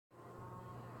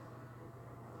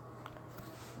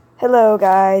Hello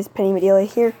guys, Penny Medela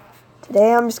here.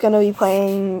 Today I'm just going to be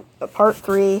playing part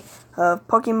 3 of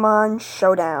Pokemon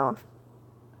Showdown.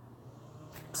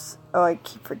 Oops. Oh, I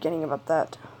keep forgetting about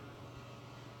that.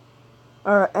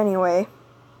 Anyway.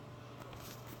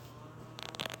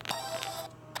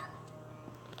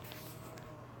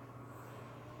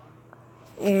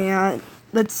 And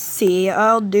let's see,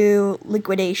 I'll do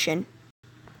Liquidation.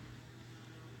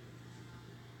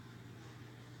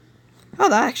 Oh,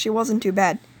 that actually wasn't too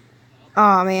bad.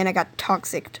 Oh man, I got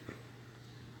Toxic.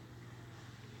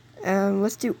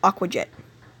 Let's do Aqua Jet.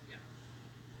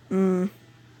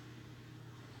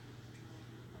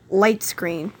 Light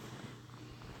Screen.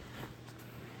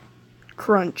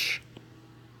 Crunch.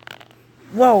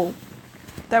 Whoa,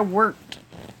 that worked.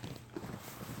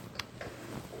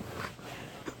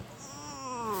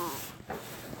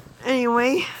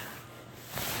 Anyway.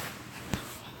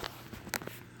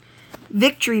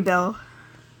 Victory Bell.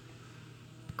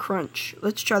 Crunch.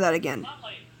 Let's try that again.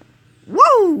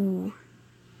 Whoa!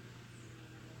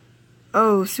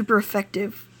 Oh, super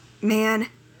effective. Man.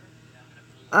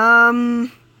 I'll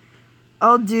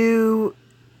do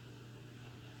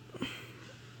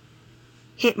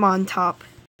Hitmontop.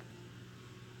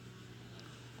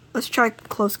 Let's try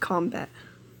Close Combat.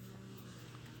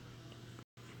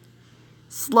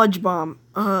 Sludge Bomb.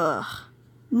 Ugh.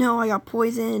 No, I got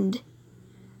poisoned.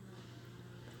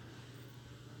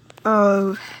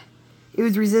 Oh, it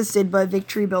was resisted, but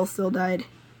Victory Bell still died.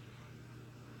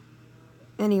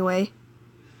 Anyway.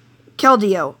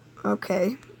 Keldeo.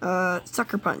 Okay.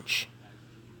 Sucker Punch.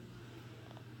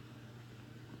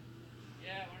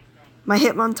 My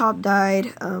Hitmontop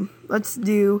died. Let's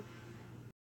do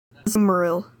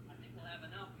Zumarill.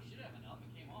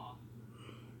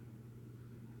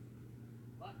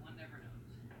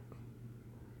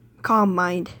 Calm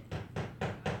Mind.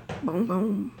 Boom,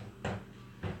 boom.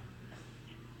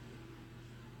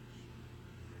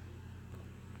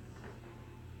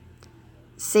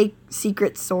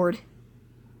 Secret Sword.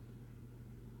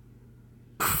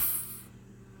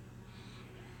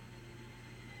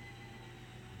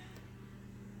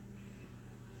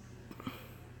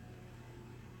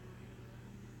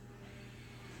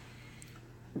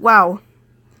 Wow,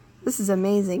 this is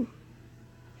amazing.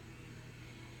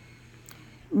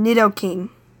 Nidoking.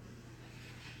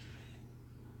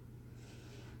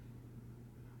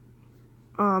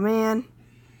 Oh man.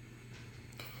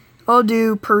 I'll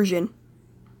do Persian.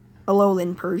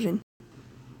 Alolan Persian.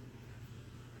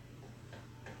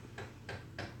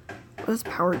 What does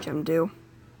Power Gem do?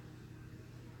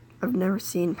 I've never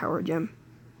seen Power Gem.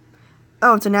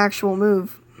 Oh, it's an actual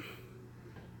move.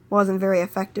 Wasn't very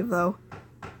effective though.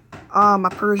 Ah, my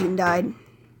Persian died.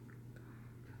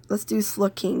 Let's do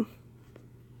Slowking.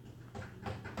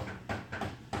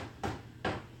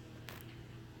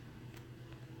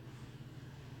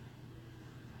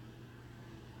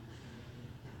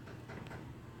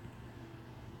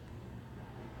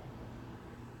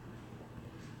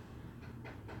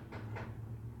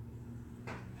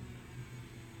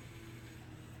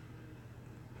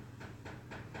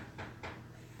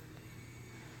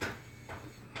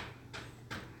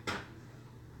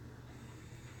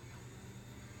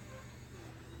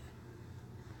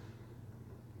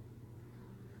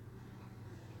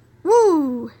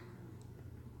 Woo!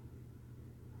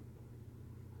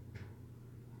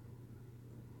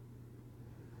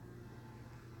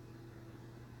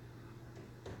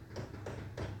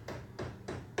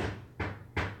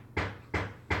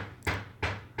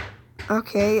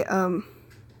 Okay, I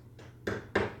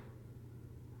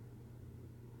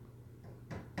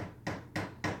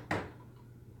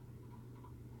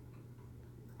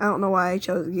don't know why I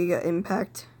chose Giga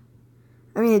Impact.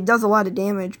 I mean, it does a lot of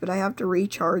damage, but I have to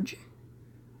recharge.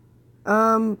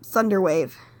 Thunder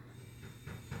Wave.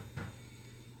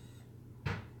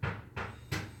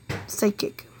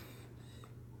 Psychic.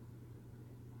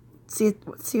 See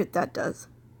what that does.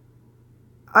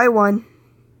 I won.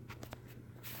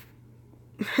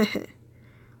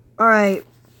 Alright.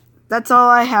 That's all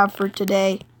I have for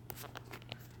today.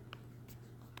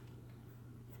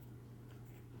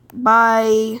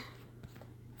 Bye,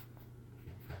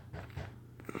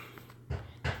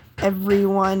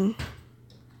 everyone.